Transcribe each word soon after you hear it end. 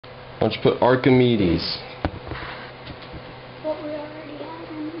don't you put Archimedes? What we already had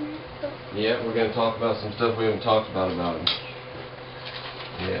in there. Yeah, we're going to talk about some stuff we haven't talked about him.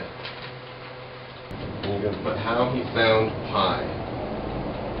 Yeah. And you're going to put how he found pi.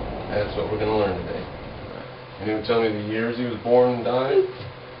 That's what we're going to learn today. Anyone tell me the years he was born and died?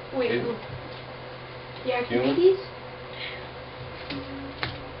 Wait. The Archimedes?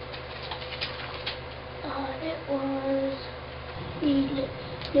 It was... He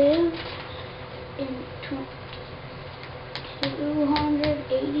lived in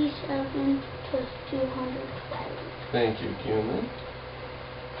 287 to 212. Thank you, Cuman.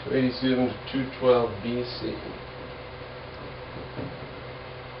 So 87 to 212 BC.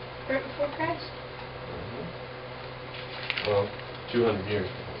 Right before Christ? Well, 200 years.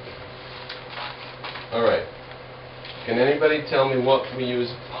 Alright. Can anybody tell me what we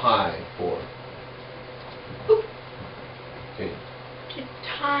use pi for? Okay. To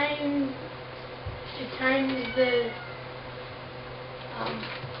times the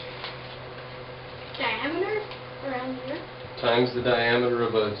diameter around the Earth. Times the diameter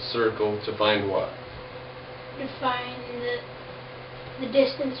of a circle to find what? To find the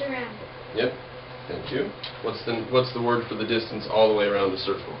distance around it. Yep. Thank you. What's the word for the distance all the way around the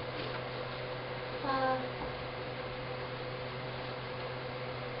circle?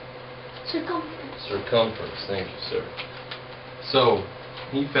 Circumference. Circumference. Thank you, sir. So,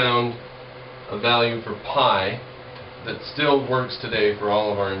 he found a value for pi that still works today for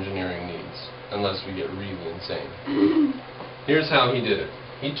all of our engineering needs, unless we get really insane. Here's how he did it.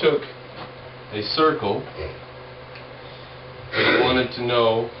 He took a circle, and he wanted to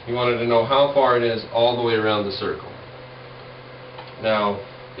know how far it is all the way around the circle. Now,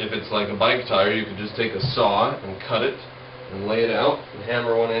 if it's like a bike tire, you could just take a saw and cut it and lay it out and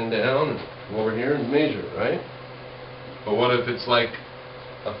hammer one end down and come over here and measure it, right? But what if it's like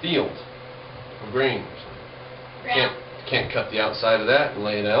a field of grain or something? Can't cut the outside of that and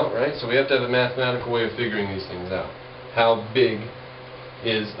lay it out, right? So we have to have a mathematical way of figuring these things out. How big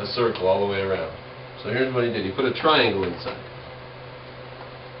is a circle all the way around? So here's what he did. He put a triangle inside.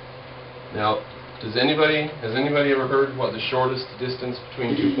 Now, has anybody ever heard what the shortest distance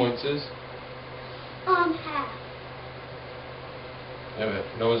between 2 points is? Half.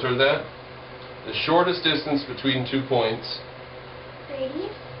 No one's heard that? The shortest distance between 2 points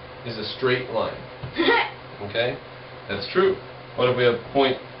Radius? is a straight line. Okay? That's true. What if we have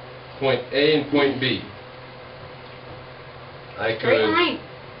point A and point B? Straight line.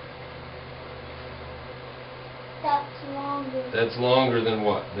 That's longer. That's longer than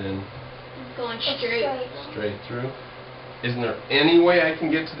what? Than going straight. Straight through. Isn't there any way I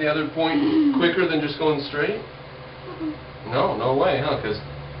can get to the other point quicker than just going straight? No way, huh? Because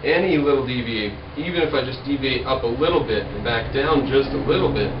any little deviate, even if I just deviate up a little bit and back down just a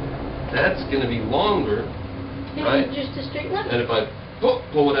little bit, that's going to be longer, right? Just a straight line? And if I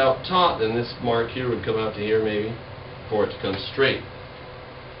pull it out taut, then this mark here would come out to here maybe for it to come straight.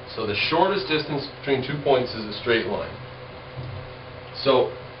 So the shortest distance between 2 points is a straight line. So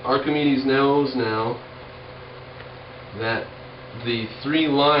Archimedes knows now that the 3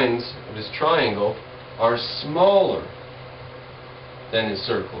 lines of his triangle are smaller than his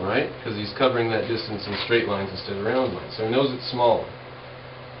circle, right? Because he's covering that distance in straight lines instead of round lines. So he knows it's smaller.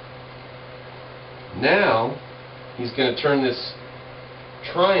 Now, he's going to turn this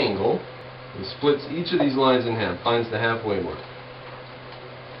triangle and splits each of these lines in half, finds the halfway mark.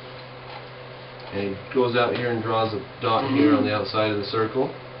 And he goes out here and draws a dot here on the outside of the circle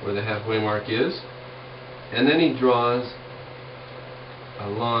where the halfway mark is. And then he draws a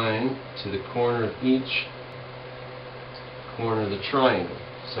line to the corner of each corner of the triangle.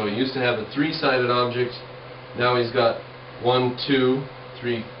 So he used to have a 3-sided object. Now he's got 1, 2,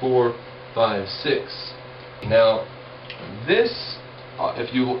 3, 4, 5, 6. Now this,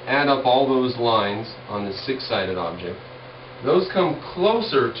 if you add up all those lines on the 6-sided object, those come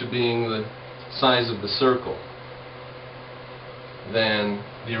closer to being the size of the circle than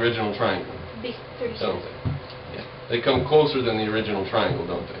the original triangle, don't they? Yeah. They come closer than the original triangle,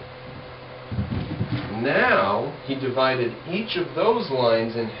 don't they? Now, he divided each of those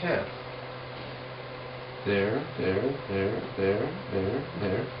lines in half. There.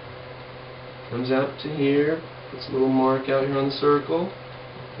 Comes out to here, puts a little mark out here on the circle,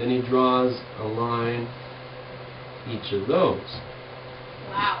 then he draws a line each of those.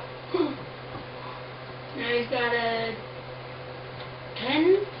 Wow. Now he's got a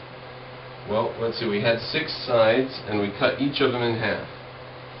 10? Well, let's see, we had 6 sides, and we cut each of them in half.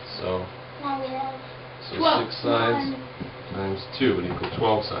 So, Now we have 12. 6 sides times 2 would equal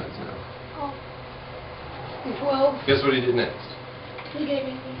 12 sides now. Oh. 12. Guess what he did next? He did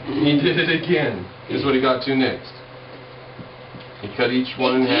it. He did it again. Here's what he got to next. He cut each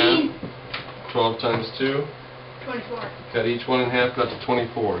one in half. 12 times 2. 24. Cut each one in half, got to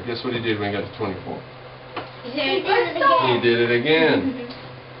 24. Guess what he did when he got to 24? He did it again. He did it again.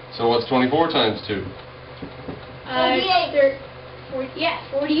 So what's 24 times 2? 48.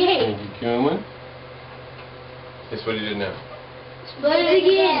 48. Thank you, Cumin. Guess what he did now? Split it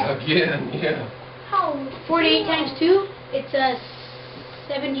again. Again, yeah. How? 48 times 2? It's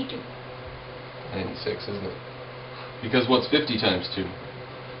 72. 96, isn't it? Because what's 50 times 2?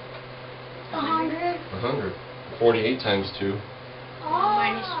 100. 100. 48 times 2.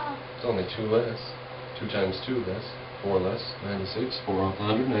 Minus. It's only 2 less. 2 times 2 less. 4 less. 96. 4 off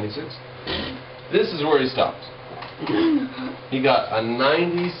 100. 96. This is where he stopped. He got a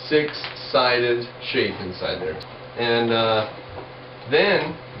 96-sided shape inside there. And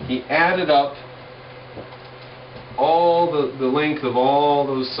then he added up all the length of all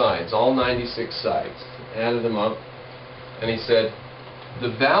those sides, all 96 sides. Added them up. And he said, the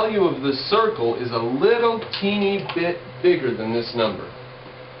value of the circle is a little teeny bit bigger than this number.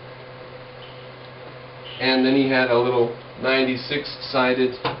 And then he had a little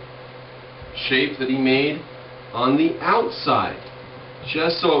 96-sided shape that he made on the outside,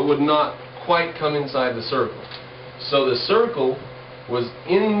 just so it would not quite come inside the circle. So the circle was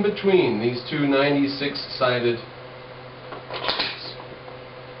in between these two 96-sided,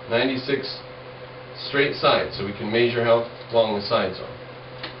 96 straight sides, so we can measure how long the sides are.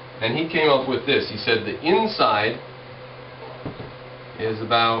 And he came up with this. He said the inside is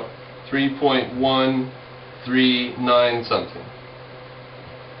about 3.139 something.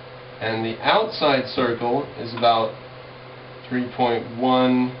 And the outside circle is about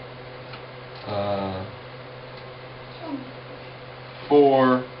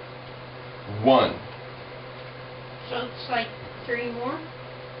 3.141. So it's like 3 more?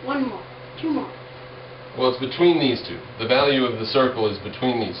 1 more? 2 more? Well, it's between these two. The value of the circle is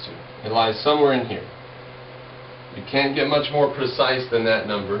between these two. It lies somewhere in here. You can't get much more precise than that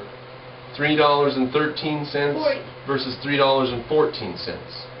number. $3.13 versus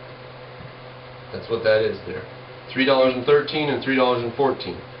 $3.14. That's what that is there. $3.13 and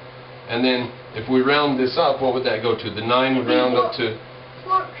 $3.14. And then if we round this up, what would that go to? The 9 would round up to...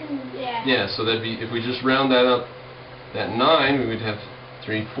 14, yeah. Yeah, so that'd be, if we just round that up, that 9, we would have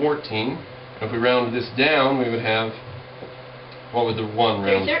 314. If we round this down, we would have, what would the 1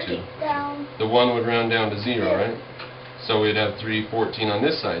 round to? Down. The 1 would round down to 0, right? So we'd have 314 on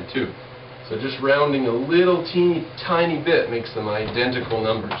this side too. So just rounding a little teeny tiny bit makes them identical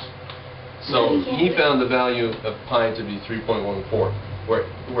numbers. So he found the value of pi to be 3.14. Where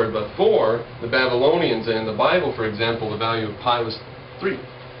before, the Babylonians and in the Bible, for example, the value of pi was 3.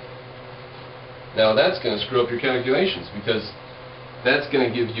 Now that's going to screw up your calculations, because that's going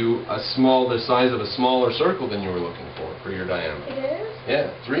to give you the size of a smaller circle than you were looking for your diameter. It is? Yeah,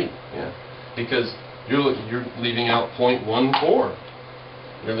 3. Yeah, because you're leaving out 0.14.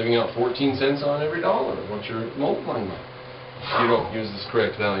 You're leaving out 14 cents on every dollar, what you're multiplying by. You don't use this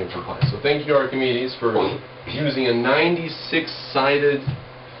correct value for pi. So thank you, Archimedes, for using a 96-sided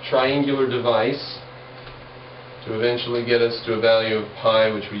triangular device to eventually get us to a value of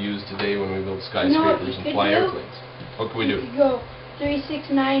pi, which we use today when we build skyscrapers and fly airplanes. What can we do? You could go 3, 6,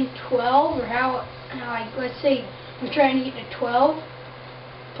 9, 12, or let's say we're trying to get to 12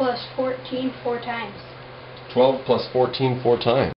 plus 14 4 times. 12 plus 14 4 times.